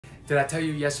Did I tell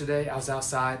you yesterday I was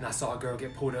outside and I saw a girl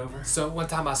get pulled over? So one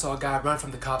time I saw a guy run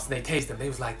from the cops and they tased him. They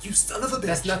was like, "You son of a bitch."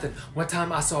 That's nothing. One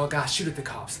time I saw a guy shoot at the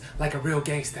cops like a real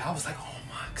gangster. I was like, oh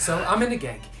my God. So I'm in the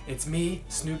gang. It's me,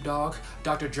 Snoop Dogg,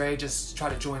 Dr. Dre just tried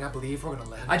to join, I believe. We're gonna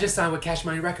let him. I just signed with Cash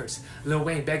Money Records. Lil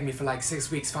Wayne begged me for like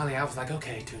 6 weeks. Finally, I was like,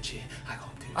 okay, Tunechi, I go.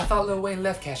 I thought Lil Wayne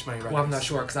left Cash Money Records. Well, I'm not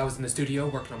sure because I was in the studio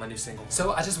working on my new single.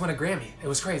 So I just won a Grammy. It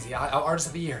was crazy. Artist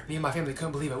of the Year. Me and my family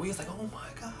couldn't believe it. We was like, oh my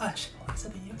gosh, Artist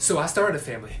of the Year. So I started a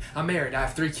family. I'm married. I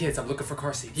have 3 kids. I'm looking for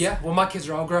car seats. Yeah, well, my kids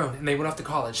are all grown and they went off to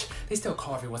college. They still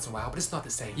call every once in a while, but it's not the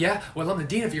same. Yeah, well, I'm the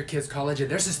dean of your kids' college and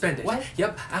they're suspended. What?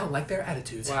 Yep, I don't like their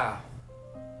attitudes. Wow.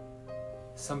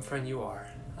 Some friend you are.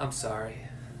 I'm sorry.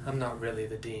 I'm not really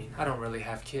the dean. I don't really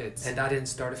have kids. And I didn't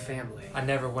start a family. I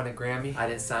never won a Grammy. I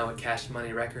didn't sign with Cash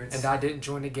Money Records. And I didn't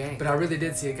join the gang. But I really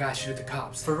did see a guy shoot at the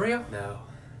cops. For real? No.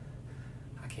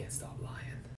 I can't stop